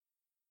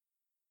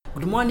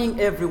Good morning,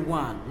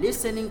 everyone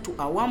listening to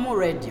Awamo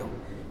Radio.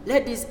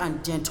 Ladies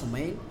and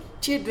gentlemen,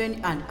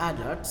 children and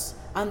adults,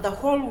 and the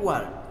whole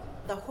world,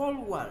 the whole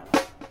world,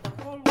 the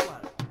whole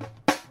world.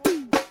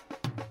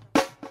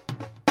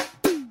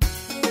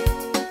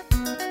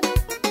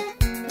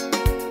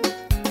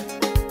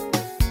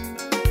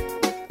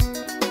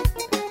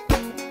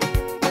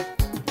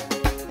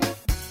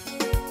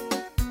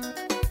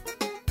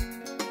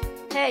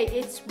 Hey,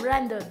 it's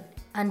Brandon.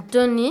 And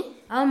Tony,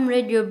 Awamo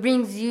Radio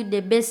brings you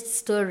the best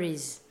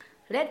stories.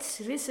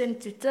 Let's listen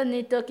to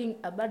Tony talking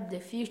about the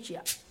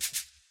future.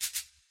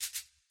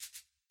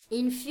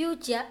 In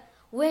future,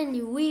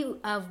 when we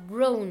have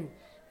grown,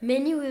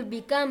 many will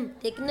become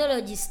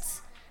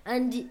technologists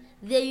and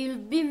they will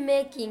be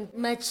making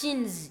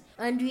machines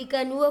and we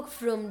can walk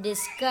from the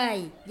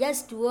sky,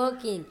 just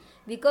walking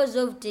because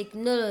of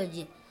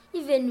technology.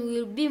 Even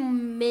will be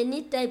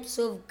many types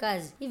of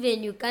cars,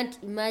 even you can't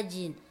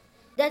imagine.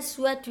 That's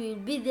what will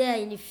be there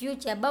in the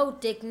future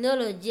about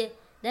technology.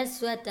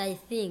 That's what I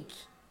think.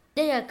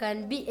 There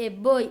can be a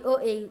boy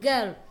or a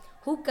girl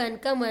who can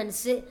come and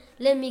say,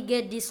 let me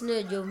get this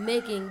knowledge of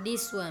making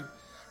this one.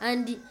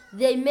 And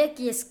they make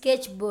a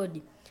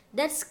sketchboard.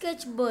 That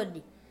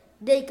sketchboard,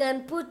 they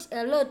can put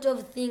a lot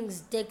of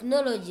things,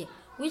 technology,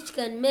 which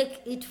can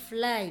make it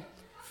fly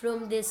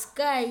from the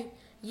sky.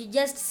 You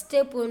just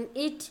step on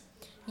it,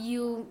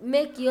 you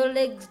make your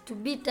legs to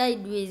be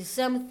tied with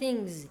some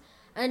things,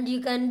 and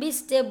you can be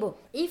stable.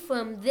 If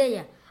I'm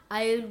there,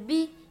 I will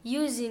be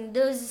using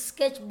those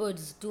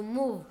sketchboards to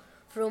move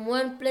from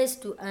one place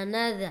to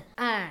another.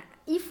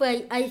 If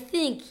I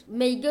think,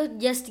 may God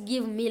just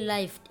give me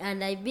life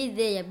and I be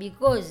there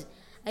because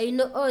I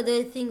know all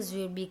those things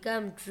will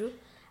become true.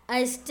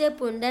 I step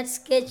on that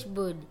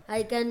sketchboard.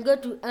 I can go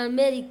to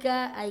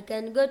America, I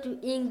can go to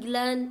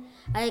England,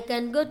 I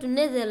can go to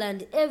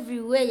Netherlands,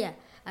 everywhere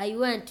I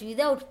want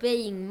without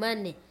paying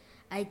money.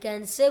 I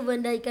can save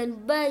and I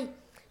can buy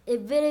a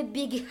very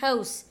big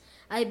house.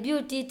 I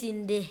built it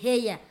in the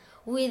air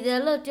with a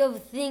lot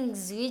of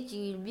things which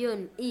will be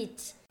on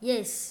it.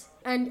 Yes,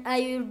 and I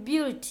will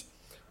build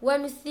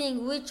one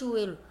thing which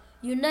will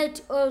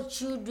unite all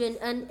children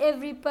and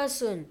every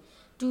person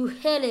to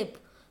help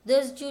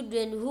those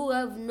children who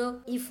have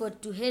no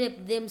effort to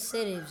help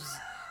themselves.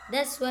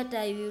 That's what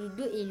I will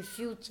do in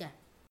future.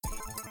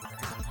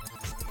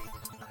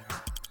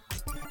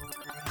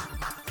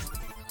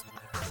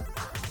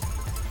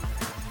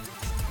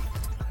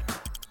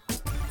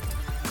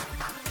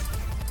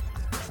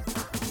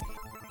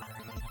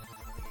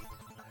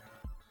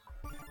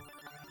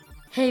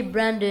 Hey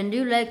Brandon, do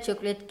you like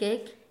chocolate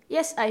cake?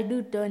 Yes, I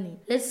do, Tony.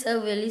 Let's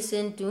have a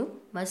listen to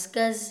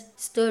Maska's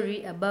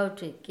story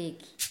about a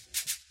cake.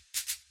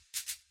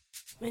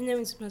 My name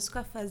is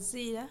Maska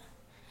Fazila.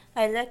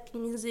 I like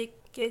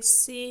music,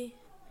 cakes,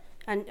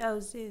 and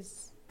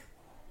houses.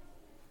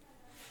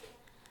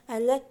 I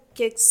like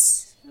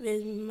cakes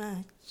very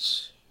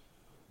much.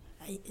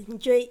 I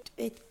enjoy to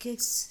eat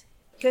cakes.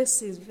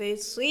 Cakes is very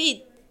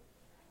sweet.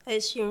 I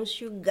use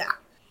sugar.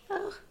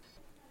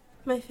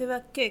 My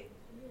favorite cake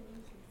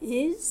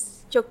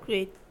is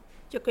chocolate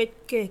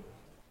cake.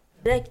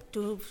 I like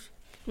to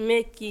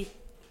make it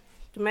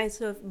to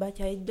myself,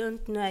 but I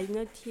don't know. I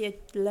not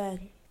yet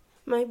learn.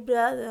 My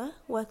brother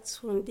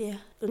works on the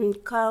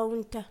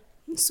counter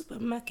in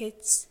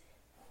supermarkets.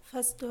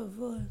 First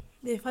of all,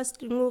 they first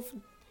remove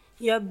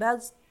your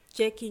bags,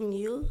 checking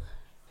you.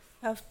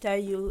 After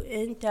you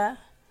enter,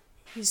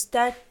 you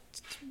start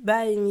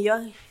buying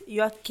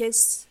your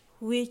cakes,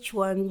 which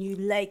one you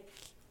like.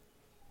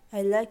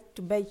 I like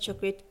to buy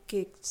chocolate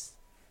cakes.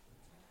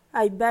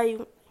 I buy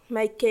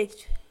my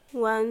cake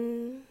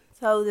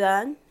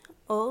 1,000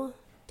 or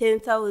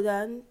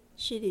 10,000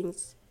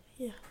 shillings.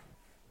 Yeah.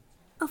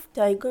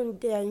 After I go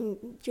there and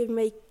enjoy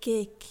my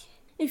cake.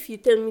 If you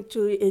tell me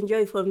to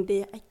enjoy from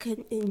there, I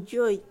can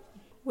enjoy.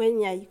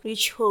 When I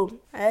reach home,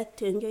 I like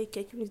to enjoy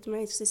cake with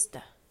my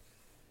sister.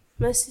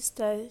 My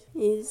sister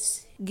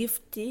is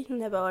Gifty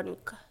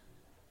Nabawanuka.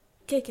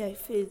 Cake I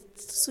feel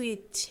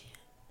sweet.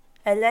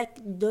 I like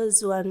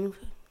those ones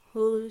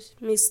who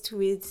mixed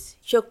with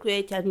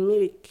chocolate and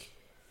milk.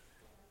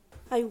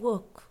 I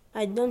walk.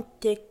 I don't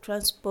take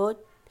transport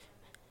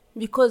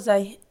because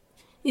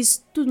it's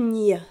too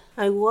near.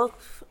 I walk.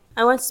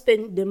 I want to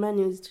spend the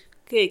money with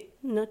cake,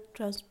 not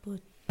transport.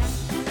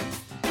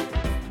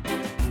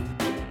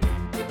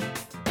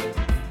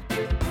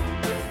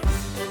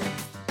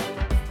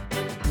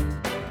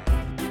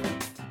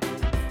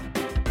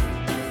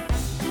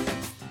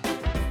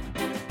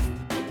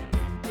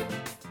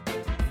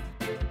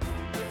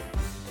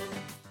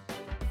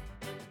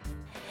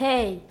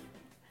 Hey,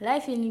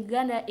 life in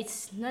Uganda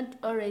it's not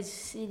always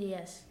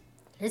serious.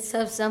 Let's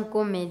have some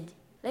comedy.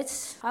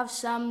 Let's have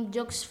some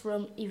jokes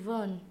from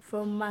Yvonne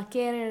from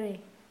Makerere.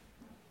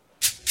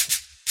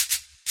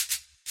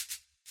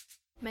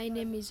 My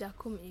name is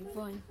Akum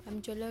Yvonne.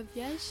 I'm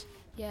Jolovias.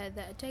 Yeah,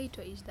 the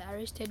title is The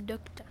Arrested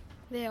Doctor.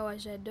 There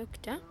was a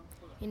doctor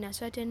in a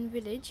certain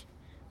village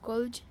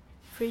called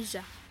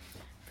Frieza.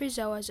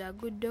 Frieza was a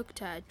good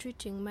doctor at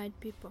treating mad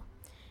people.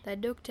 the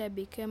doctor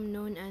became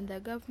known and the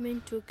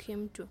government took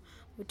him to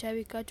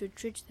Butawika to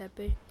treat the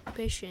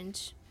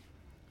patients.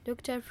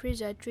 Dr.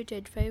 Fraser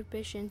treated 5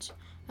 patients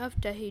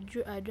after he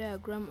drew a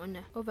diagram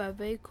of a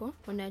vehicle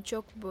on a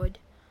chalkboard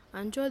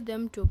and told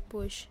them to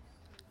push.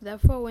 The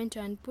 4 went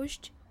and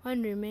pushed,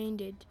 1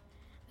 remained.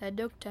 The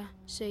doctor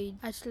said,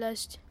 "At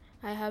last,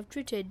 I have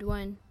treated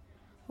 1.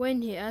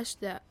 When he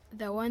asked the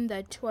one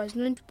that was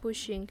not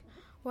pushing,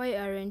 "Why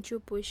aren't you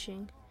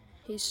pushing?"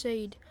 he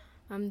said,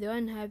 "I'm the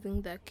one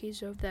having the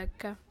keys of the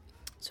car."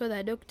 So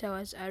the doctor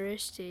was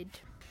arrested.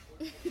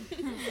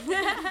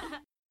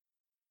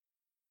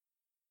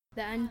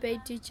 The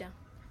unpaid teacher.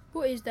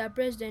 Who is the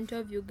president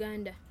of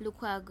Uganda?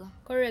 Lukwago.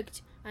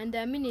 Correct. And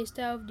the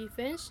Minister of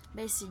Defense?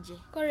 Besigye.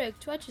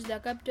 Correct. What is the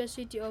capital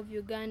city of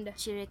Uganda?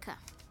 Kireka.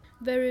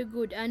 Very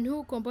good. And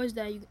who composed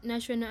the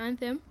national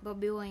anthem?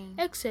 Bobi Wine.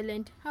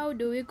 Excellent. How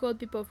do we call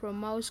people from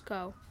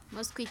Moscow?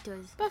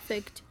 Mosquitoes.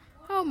 Perfect.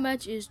 How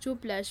much is 2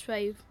 plus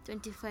 5?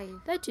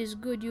 25. That is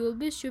good. You will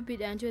be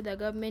stupid until the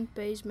government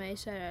pays my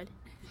salary.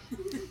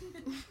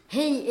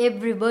 Hey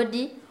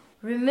everybody,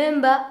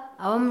 remember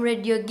Awam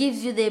Radio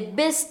gives you the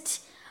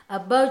best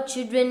about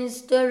children's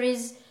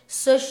stories,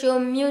 social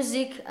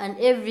music and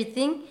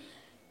everything.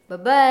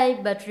 Bye-bye,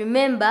 but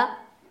remember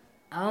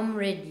Awam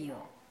Radio.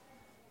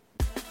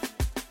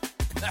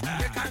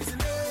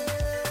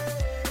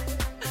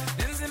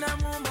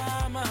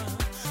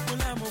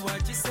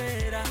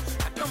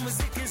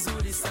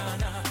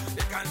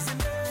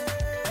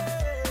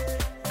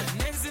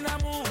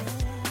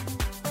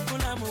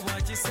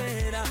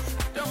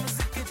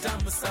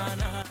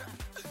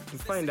 To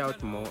find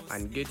out more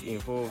and get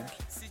involved,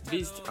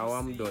 visit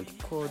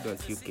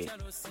awam.co.uk.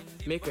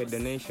 Make a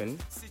donation,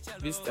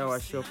 visit our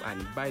shop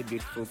and buy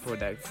beautiful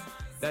products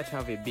that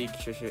have a big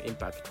social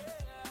impact.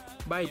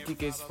 Buy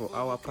tickets for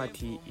our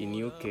party in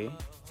UK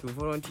to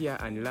volunteer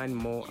and learn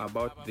more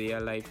about their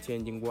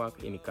life-changing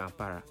work in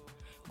Kampala.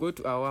 Go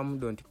to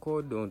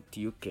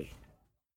awam.co.uk.